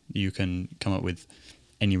contortable, you can come up with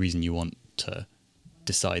any reason you want to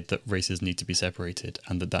decide that races need to be separated,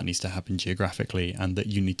 and that needs to happen geographically, and that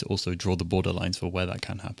you need to also draw the borderlines for where that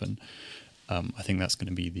can happen. I think that's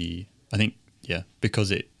going to be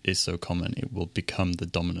because it is so common, it will become the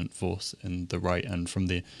dominant force in the right. And from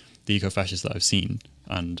the eco-fascists that I've seen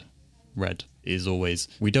and read is always,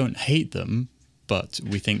 we don't hate them, but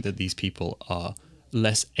we think that these people are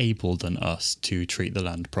less able than us to treat the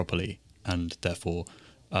land properly, and therefore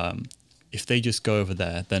if they just go over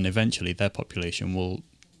there, then eventually their population will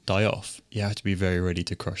die off. You have to be very ready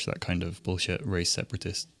to crush that kind of bullshit race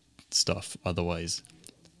separatist stuff, otherwise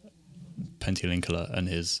Pentti Linkola and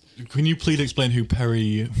his... Can you please explain who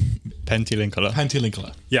Pentti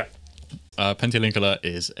Linkola. Yeah. Pentti Linkola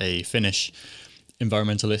is a Finnish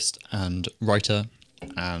environmentalist and writer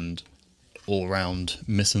and all-round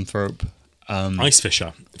misanthrope. Ice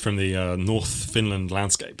fisher from the North Finland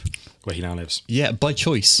landscape, where he now lives. Yeah, by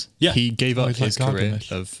choice. Yeah. He gave up his career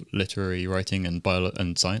Gilgamesh. of literary writing and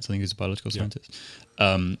science. I think he was a biological scientist.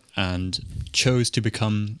 And chose to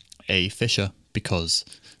become a fisher because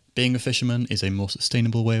being a fisherman is a more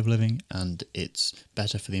sustainable way of living, and it's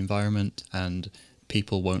better for the environment, and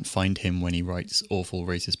people won't find him when he writes awful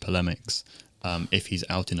racist polemics if he's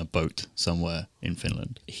out in a boat somewhere in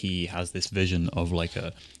Finland. He has this vision of like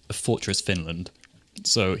a fortress Finland.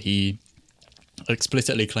 So he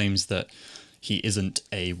explicitly claims that he isn't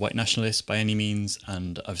a white nationalist by any means,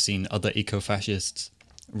 and I've seen other eco-fascists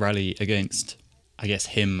rally against, I guess,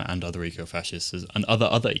 him and other eco-fascists and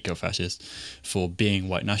other eco-fascists for being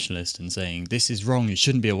white nationalist and saying, this is wrong, you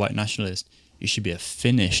shouldn't be a white nationalist, you should be a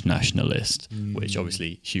Finnish nationalist, which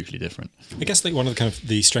obviously hugely different. I guess like one of the kind of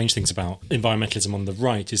the strange things about environmentalism on the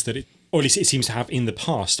right is that it, or at least it seems to have in the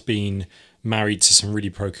past been married to some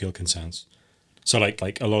really parochial concerns. So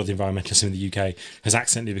like a lot of the environmentalism in the UK has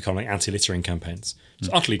accidentally become like anti-littering campaigns. It's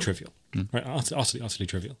utterly trivial, right? Utterly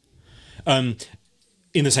trivial.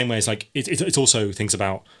 In the same way as like it's also things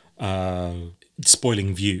about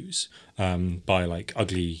spoiling views by like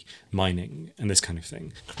ugly mining and this kind of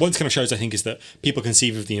thing. What this kind of shows, I think, is that people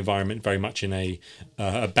conceive of the environment very much in a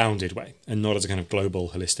bounded way and not as a kind of global,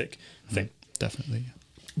 holistic thing. Definitely.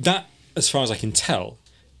 That, as far as I can tell,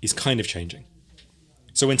 is kind of changing.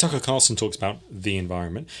 So when Tucker Carlson talks about the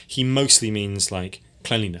environment, he mostly means like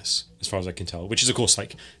cleanliness, as far as I can tell, which is of course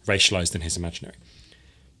like racialized in his imaginary.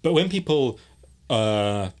 But when people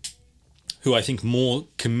who I think more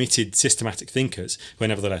committed systematic thinkers, who are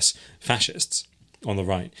nevertheless fascists on the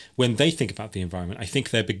right, when they think about the environment, I think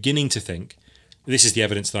they're beginning to think, this is the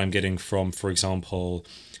evidence that I'm getting from, for example,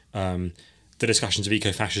 the discussions of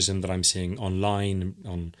eco-fascism that I'm seeing online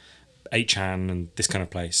on 8chan and this kind of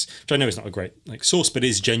place, which I know is not a great like source, but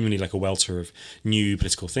is genuinely like a welter of new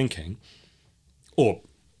political thinking, or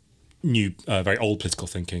new, very old political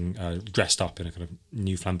thinking, dressed up in a kind of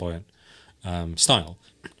new flamboyant style.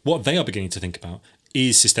 What they are beginning to think about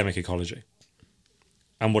is systemic ecology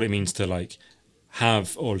and what it means to like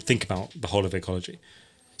have or think about the whole of ecology.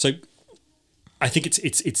 So I think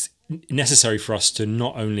it's necessary for us to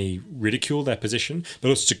not only ridicule their position, but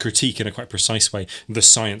also to critique in a quite precise way the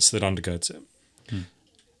science that undergirds it.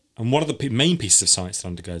 And one of the main pieces of science that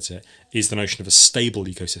undergirds it is the notion of a stable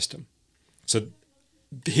ecosystem. So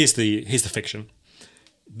here's the fiction.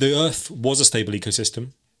 The Earth was a stable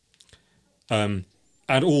ecosystem,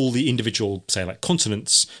 and all the individual, say, like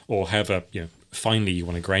continents, or however finely you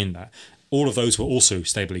want to grain that, all of those were also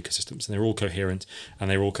stable ecosystems, and they're all coherent, and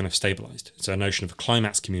they're all kind of stabilized. It's a notion of a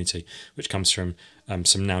climax community, which comes from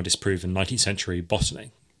some now disproven 19th century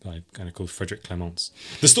botany by a guy called Frederick Clements.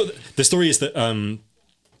 The story is that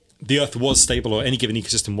the Earth was stable, or any given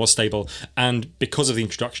ecosystem was stable, and because of the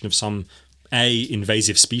introduction of some A,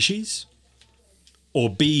 invasive species, or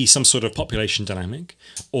B, some sort of population dynamic,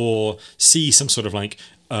 or C, some sort of like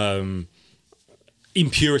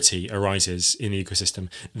impurity arises in the ecosystem,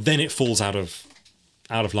 then it falls out of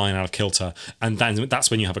line, out of kilter, and that's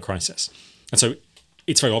when you have a crisis. And so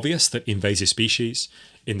it's very obvious that invasive species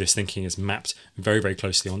in this thinking is mapped very, very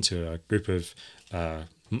closely onto a group of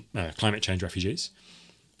climate change refugees.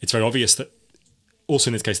 It's very obvious that also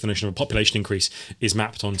in this case the notion of a population increase is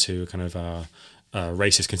mapped onto kind of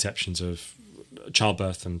racist conceptions of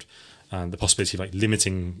childbirth and the possibility of like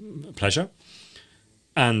limiting pleasure.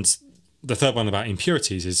 And the third one about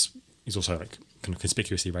impurities is also like kind of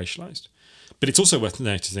conspicuously racialized. But it's also worth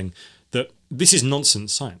noticing that this is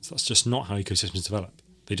nonsense science. That's just not how ecosystems develop.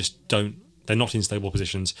 They just don't, they're not in stable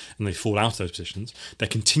positions and they fall out of those positions. They're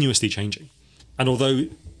continuously changing. And although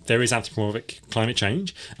there is anthropomorphic climate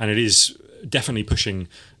change, and it is definitely pushing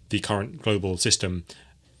the current global system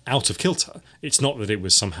out of kilter, it's not that it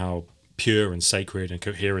was somehow pure and sacred and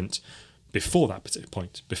coherent before that particular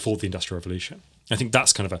point, before the Industrial Revolution. I think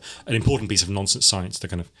that's kind of an important piece of nonsense science to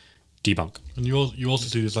kind of debunk. And you also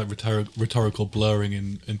see this like rhetorical blurring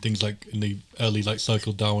in things like in the early like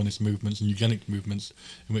social Darwinist movements and eugenic movements,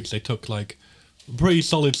 in which they took like pretty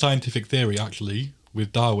solid scientific theory actually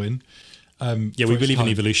with Darwin. Yeah, we believe in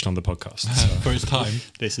evolution on the podcast. So. For its time.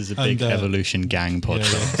 This is a big evolution gang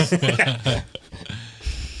podcast. Yeah.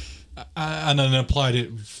 And then applied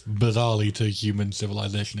it bizarrely to human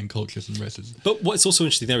civilization and cultures and races. But what's also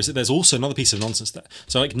interesting there is that there's also another piece of nonsense there.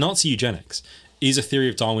 So like Nazi eugenics is a theory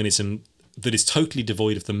of Darwinism that is totally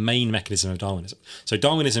devoid of the main mechanism of Darwinism. So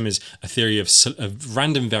Darwinism is a theory of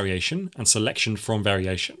random variation and selection from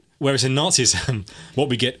variation. Whereas in Nazism, what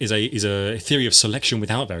we get is a theory of selection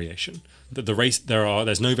without variation. That the race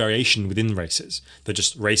there's no variation within races. They're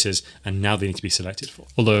just races, and now they need to be selected for.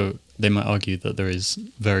 Although they might argue that there is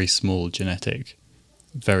very small genetic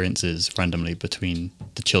variances randomly between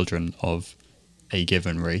the children of a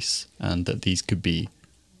given race, and that these could be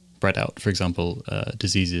bred out. For example,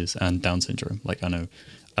 diseases and Down syndrome. Like I know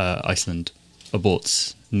Iceland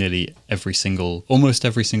aborts almost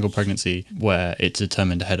every single pregnancy where it's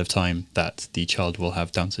determined ahead of time that the child will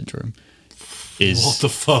have Down syndrome. What the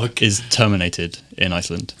fuck? Is terminated in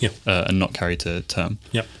Iceland, yep. And not carried to term.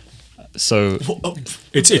 Yep. So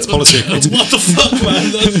It's policy. What the fuck,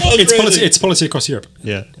 man? That's so crazy. It's policy across Europe.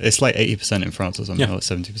 yeah, it's like 80% in France or something, Yeah. or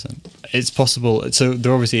 70%. It's possible. So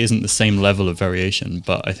there obviously isn't the same level of variation,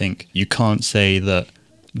 but I think you can't say that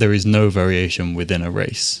there is no variation within a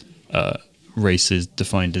race. Race is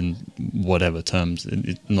defined in whatever terms.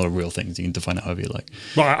 It's not a real thing. You can define it however you like.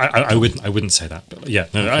 Well, I wouldn't say that, but yeah,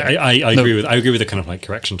 no, I agree with the kind of like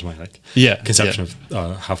correction to my like Yeah, conception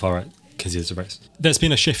of how far right considers a race. There's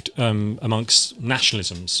been a shift amongst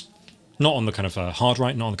nationalisms, not on the kind of hard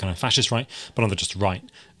right, not on the kind of fascist right, but on the just right,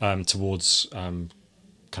 towards kind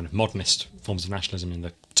of modernist forms of nationalism in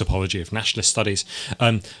the topology of nationalist studies.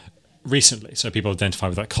 Recently, so people identify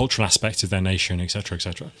with that cultural aspect of their nation,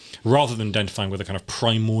 etc., rather than identifying with the kind of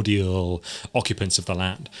primordial occupants of the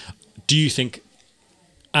land. Do you think,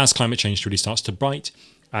 as climate change really starts to bite,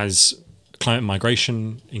 as climate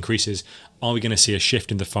migration increases, are we going to see a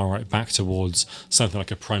shift in the far right back towards something like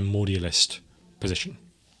a primordialist position?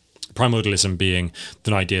 Primordialism being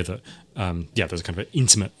the idea that there's a kind of an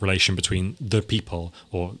intimate relation between the people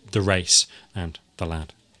or the race and the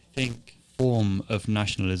land. I think form of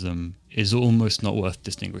nationalism is almost not worth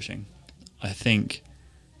distinguishing. I think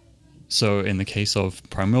so in the case of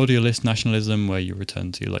primordialist nationalism, where you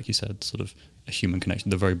return to, like you said, sort of a human connection,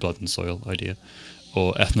 the very blood and soil idea,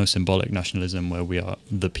 or ethno-symbolic nationalism, where we are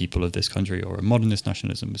the people of this country, or a modernist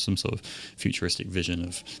nationalism with some sort of futuristic vision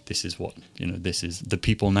of this is what, this is the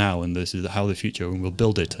people now, and this is how the future, and we'll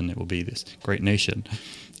build it, and it will be this great nation.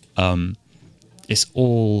 It's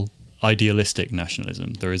all idealistic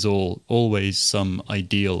nationalism. There is always some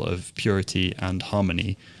ideal of purity and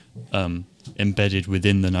harmony embedded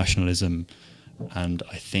within the nationalism, and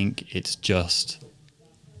I think it's just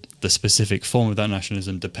the specific form of that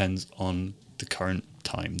nationalism depends on the current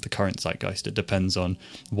time, the current zeitgeist. It depends on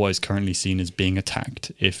what is currently seen as being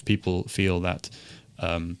attacked. If people feel that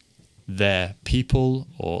their people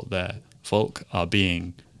or their folk are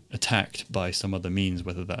being attacked by some other means,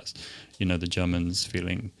 whether that's the Germans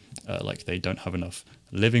feeling like they don't have enough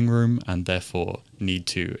living room and therefore need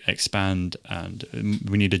to expand, and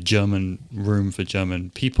we need a German room for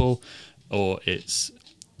German people, or it's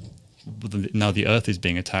now the earth is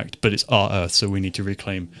being attacked, but it's our earth, so we need to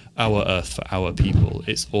reclaim our earth for our people.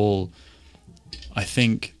 It's all, I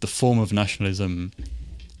think the form of nationalism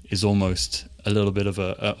is almost a little bit of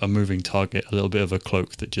a moving target, a little bit of a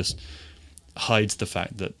cloak that just hides the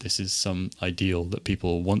fact that this is some ideal that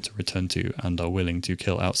people want to return to and are willing to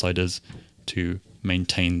kill outsiders to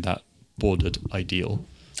maintain that bordered ideal.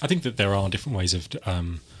 I think that there are different ways of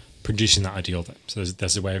producing that ideal. So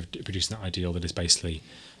there's a way of producing that ideal that is basically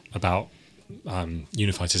about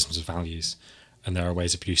unified systems of values, and there are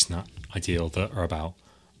ways of producing that ideal that are about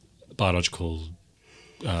biological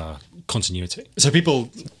continuity. So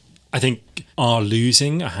people, I think, are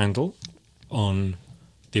losing a handle on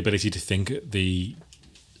the ability to think at the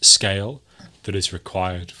scale that is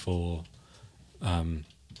required for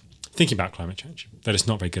thinking about climate change. That it's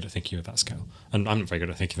not very good at thinking at that scale. And I'm not very good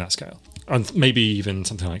at thinking that scale. And maybe even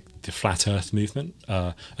something like the flat earth movement,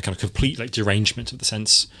 a kind of complete derangement of the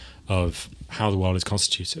sense of how the world is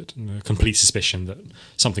constituted, and a complete suspicion that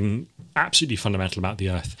something absolutely fundamental about the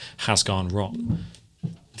earth has gone wrong.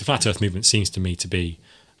 The flat earth movement seems to me to be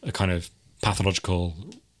a kind of pathological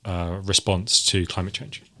response to climate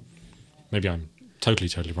change. Maybe I'm totally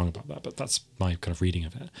wrong about that, but that's my kind of reading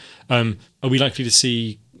of it. Are we likely to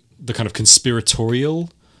see the kind of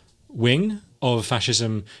conspiratorial wing of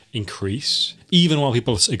fascism increase, even while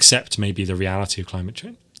people accept maybe the reality of climate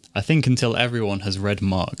change? I think until everyone has read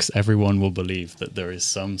Marx, everyone will believe that there is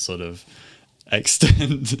some sort of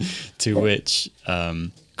extent to which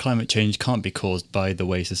climate change can't be caused by the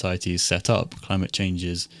way society is set up. Climate change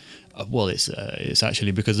is, it's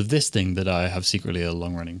actually because of this thing that I have secretly a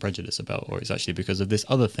long-running prejudice about, or it's actually because of this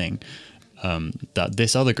other thing that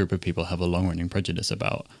this other group of people have a long-running prejudice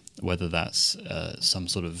about, whether that's some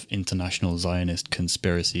sort of international Zionist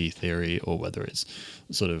conspiracy theory, or whether it's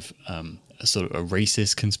sort of a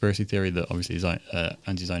racist conspiracy theory that obviously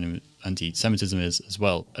anti-Semitism is as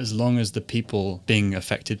well. As long as the people being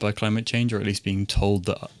affected by climate change, or at least being told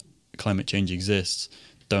that climate change exists,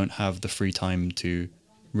 don't have the free time to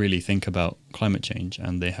really think about climate change,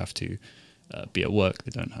 and they have to be at work,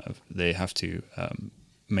 they have to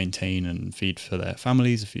maintain and feed for their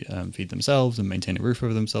families, feed themselves and maintain a roof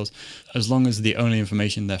over themselves. As long as the only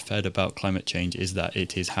information they're fed about climate change is that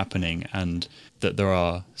it is happening, and that there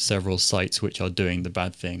are several sites which are doing the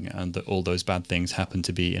bad thing, and that all those bad things happen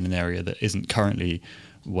to be in an area that isn't currently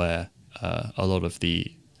where a lot of the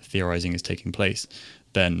theorizing is taking place,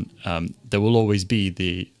 then there will always be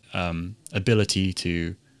the ability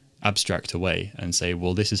to abstract away and say,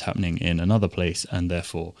 well, this is happening in another place, and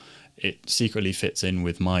therefore it secretly fits in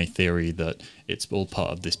with my theory that it's all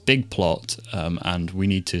part of this big plot, and we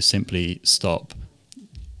need to simply stop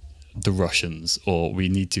the Russians, or we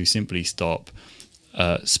need to simply stop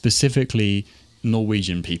specifically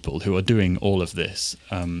Norwegian people who are doing all of this,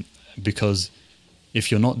 because if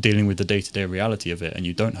you're not dealing with the day-to-day reality of it and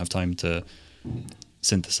you don't have time to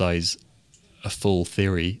synthesize a full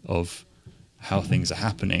theory of how things are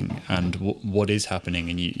happening and what is happening,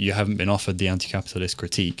 and you haven't been offered the anti-capitalist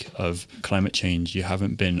critique of climate change, you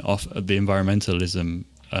haven't been offered the environmentalism,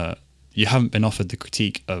 you haven't been offered the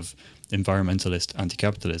critique of environmentalist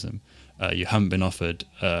anti-capitalism, you haven't been offered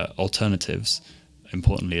alternatives,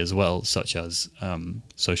 importantly as well, such as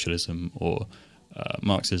socialism or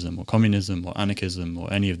Marxism or communism or anarchism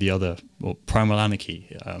or any of the other, or primal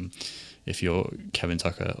anarchy, if you're Kevin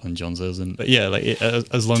Tucker on John Zerzan. But yeah,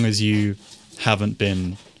 as long as you haven't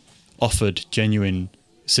been offered genuine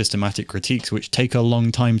systematic critiques, which take a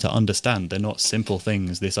long time to understand, they're not simple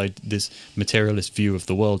things. This materialist view of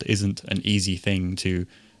the world isn't an easy thing to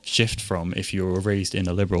shift from if you were raised in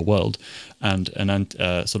a liberal world, and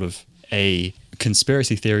sort of a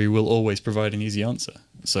conspiracy theory will always provide an easy answer.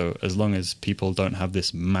 So as long as people don't have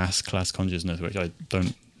this mass class consciousness, which I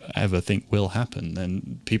don't ever think will happen,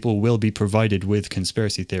 then people will be provided with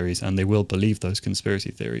conspiracy theories and they will believe those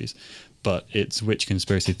conspiracy theories. But it's which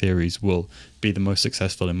conspiracy theories will be the most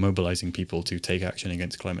successful in mobilizing people to take action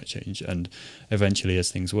against climate change. And eventually,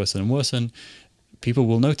 as things worsen and worsen, people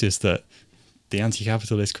will notice that the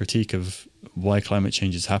anti-capitalist critique of why climate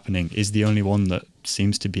change is happening is the only one that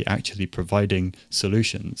seems to be actually providing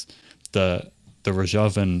solutions. The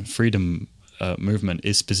Rojavan freedom movement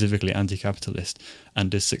is specifically anti-capitalist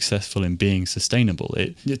and is successful in being sustainable.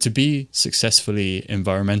 To be successfully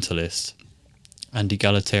environmentalist and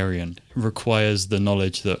egalitarian requires the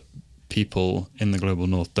knowledge that people in the global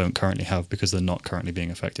north don't currently have, because they're not currently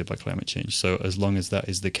being affected by climate change. So as long as that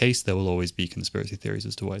is the case, there will always be conspiracy theories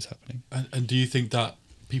as to why it's happening. And do you think that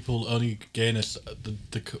people only gain this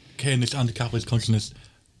anti-capitalist consciousness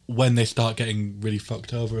when they start getting really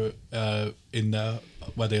fucked over in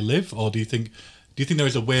where they live, or do you think there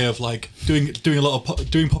is a way of like doing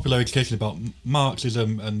popular education about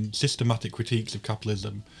Marxism and systematic critiques of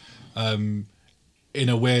capitalism, in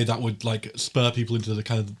a way that would like spur people into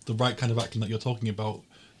the right kind of action that you're talking about?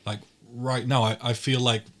 Like right now, I feel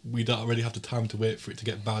like we don't really have the time to wait for it to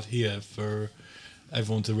get bad here for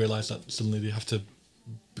everyone to realise that suddenly they have to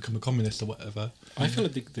become a communist or whatever. I feel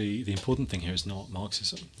like the important thing here is not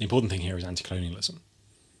Marxism. The important thing here is anti-colonialism.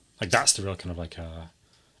 Like that's the real kind of like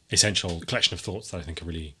essential collection of thoughts that I think are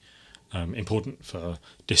really important for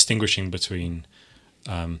distinguishing between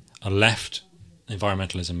a left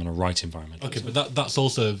environmentalism and a right environmentalism. Okay, but that's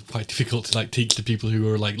also quite difficult to like teach to people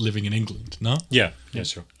who are like living in England, no? Yeah,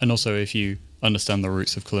 sure. And also, if you understand the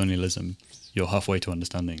roots of colonialism, you're halfway to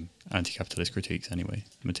understanding anti-capitalist critiques anyway,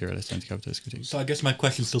 materialist anti-capitalist critiques. So I guess my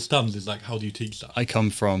question still stands, is like, how do you teach that? I come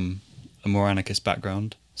from a more anarchist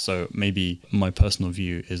background, so maybe my personal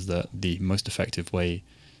view is that the most effective way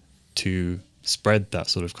to spread that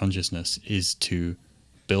sort of consciousness is to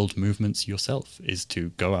build movements yourself, is to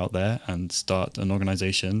go out there and start an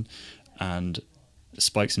organization and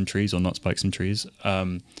spike some trees or not spike some trees.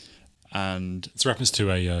 And it's a reference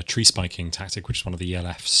to a tree spiking tactic, which is one of the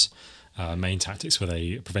ELF's main tactics, where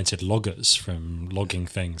they prevented loggers from logging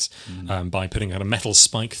things by putting a metal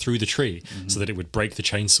spike through the tree so that it would break the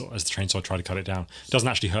chainsaw as the chainsaw tried to cut it down. It doesn't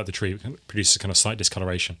actually hurt the tree, it produces kind of slight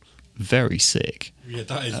discoloration. Very sick. Yeah,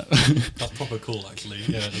 that's proper cool, actually.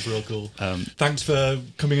 Yeah, that's real cool. Thanks for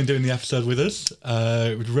coming and doing the episode with us.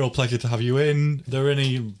 It was a real pleasure to have you in. Are there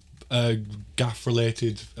any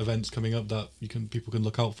GAF-related events coming up that people can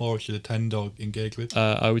look out for, or should attend or engage with?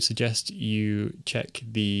 I would suggest you check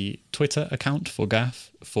the Twitter account for GAF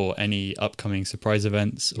for any upcoming surprise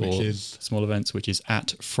events small events, which is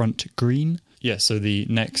 @FrontGreen. Yeah, so the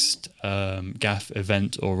next GAF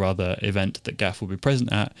event, or rather event that GAF will be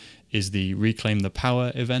present at, is the Reclaim the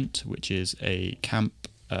Power event, which is a camp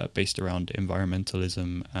based around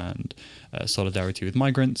environmentalism and solidarity with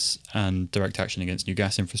migrants and direct action against new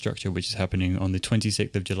gas infrastructure, which is happening on the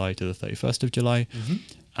 26th of July to the 31st of July.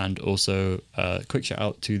 And also a quick shout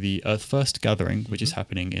out to the Earth First gathering, which is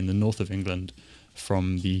happening in the north of England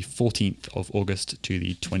from the 14th of August to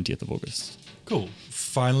the 20th of August. Cool.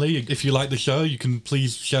 Finally, if you like the show, you can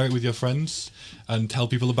please share it with your friends and tell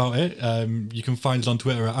people about it. You can find us on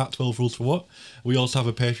Twitter at 12 Rules for What. We also have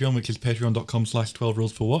a Patreon, which is patreon.com/12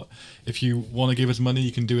 Rules for What. If you want to give us money,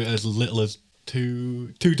 you can do it as little as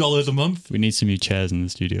 $2 a month. We need some new chairs in the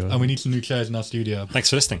studio. And we need some new chairs in our studio. Thanks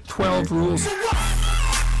for listening. 12 Rules.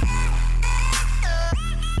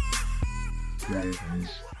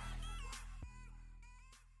 Use.